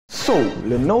So,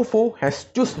 Lenovo has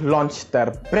just launched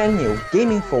their brand new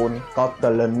gaming phone called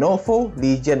the Lenovo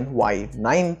Legion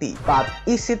Y90. But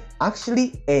is it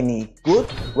actually any good?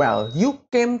 Well, you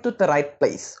came to the right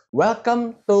place.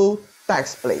 Welcome to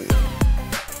Techplained.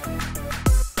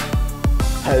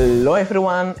 Hello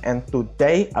everyone, and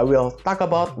today I will talk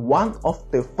about one of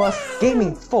the first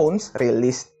gaming phones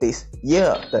released this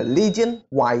year, the Legion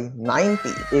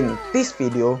Y90. In this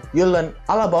video, you'll learn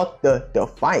all about the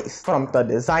device, from the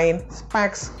design,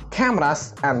 specs,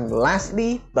 cameras, and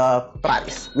lastly, the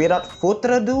price. Without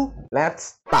further ado,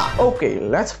 let's start. Okay,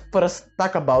 let's first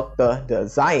talk about the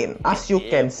design. As you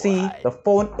can see, the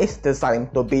phone is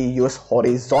designed to be used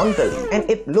horizontally, and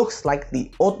it looks like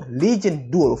the old Legion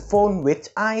dual phone, which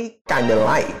I kinda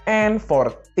like. And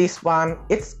for this one,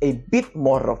 it's a bit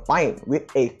more refined with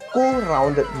a cool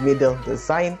rounded middle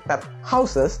design that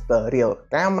houses the real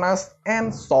cameras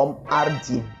and some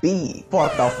RGB. For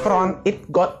the front, it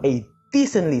got a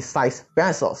decently sized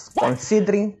bezels,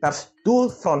 considering there's dual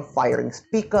front firing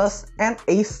speakers and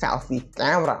a selfie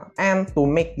camera. And to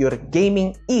make your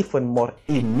gaming even more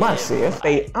immersive,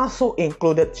 they also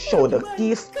included shoulder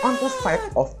keys on the side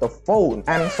of the phone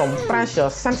and some pressure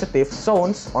sensitive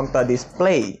zones on the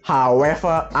display.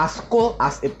 However, as cool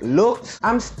as it looks,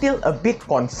 I'm still a bit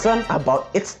concerned about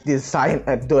its design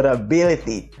and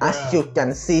durability, as you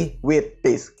can see with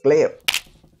this clip.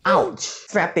 Ouch!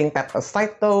 Setting that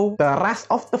aside though, the rest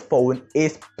of the phone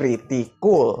is pretty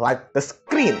cool, like the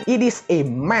screen. It is a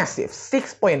massive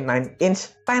 6.9-inch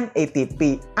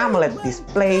 1080p AMOLED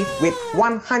display with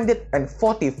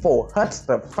 144Hz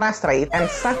refresh rate and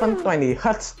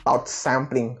 720Hz touch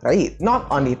sampling rate. Not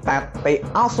only that, they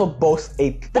also boast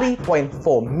a 3.4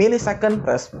 millisecond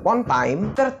response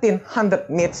time, 1300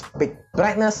 nits peak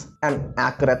brightness, and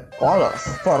accurate colors.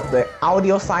 For the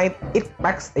audio side, it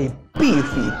packs a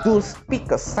beefy dual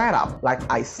speaker setup, like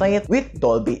I said, with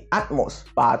Dolby Atmos,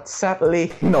 but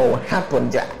sadly no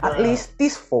headphone jack. At least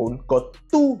this phone got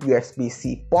two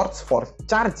USB-C ports for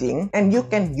charging, and you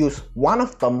can use one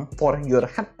of them for your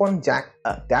headphone jack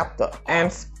adapter. And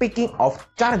speaking of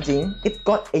charging, it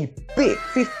got a big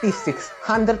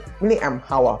 5600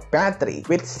 mAh battery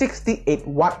with 68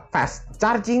 watt fast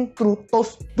charging through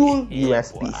those dual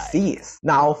USB-Cs.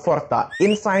 Now for the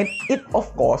inside, it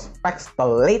of course packs the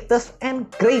latest and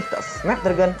greatest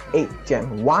Snapdragon 8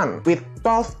 Gen 1 with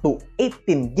 12 to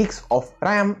 18 gigs of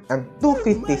RAM and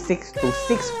 256 to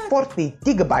 640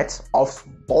 gigabytes of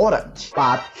storage.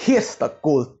 But here's the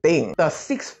cool thing, the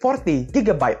 640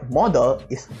 gigabyte model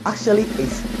is actually a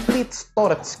split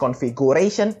storage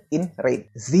configuration in RAID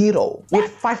 0 with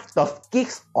 512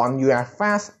 gigs on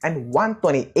UFS and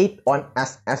 128 on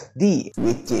SSD,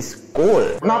 which is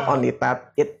cool. Not only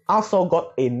that, it also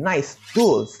got a nice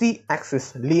dual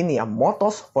Z-axis linear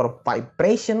motors for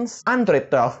vibrations, Android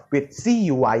 12 with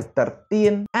CUI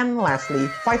 13, and lastly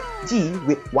 5G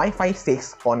with Wi-Fi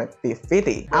 6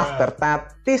 connectivity. After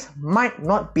that, this might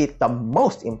not be the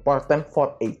most important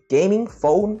for a gaming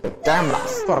phone, the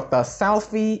cameras. For the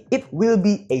selfie, it will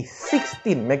be a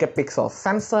 16 megapixel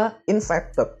sensor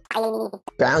inside the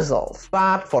bezels.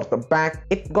 But for the back,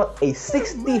 it got a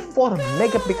 64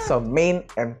 megapixel main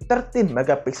and 13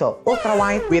 megapixel ultra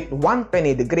wide with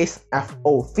 120 degrees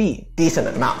FOV. Decent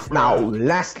enough. Now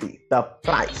lastly, the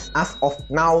price. As of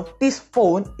now, this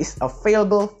phone is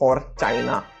available for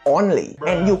China only,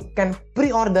 and you can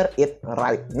pre-order it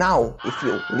right now if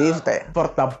you live there. For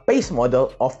the base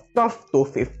model of 12 to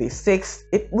 56,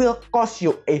 it will cost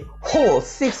you a whole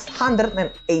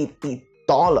 $680.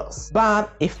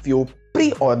 But if you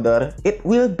pre-order, it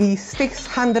will be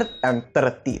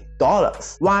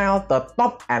 $630, while the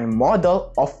top-end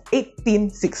model of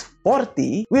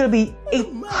 18640 will be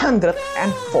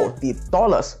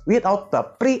 $840 without the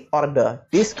pre-order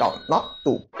discount. Not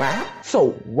too bad.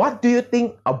 So what do you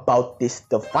think about this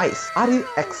device? Are you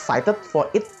excited for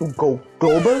it to go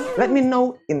global? Let me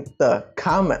know in the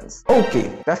comments.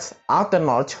 Okay, that's all the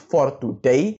knowledge for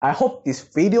today. I hope this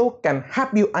video can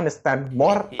help you understand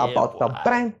more about the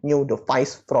brand new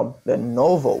device from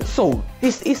Lenovo. So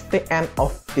this is the end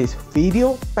of this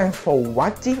video. Thanks for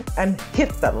watching and hit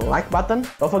that like button.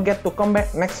 Don't forget to come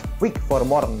back next week for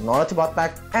more knowledge about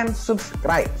tech and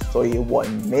subscribe so you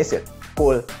won't miss it.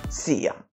 Cool, see ya.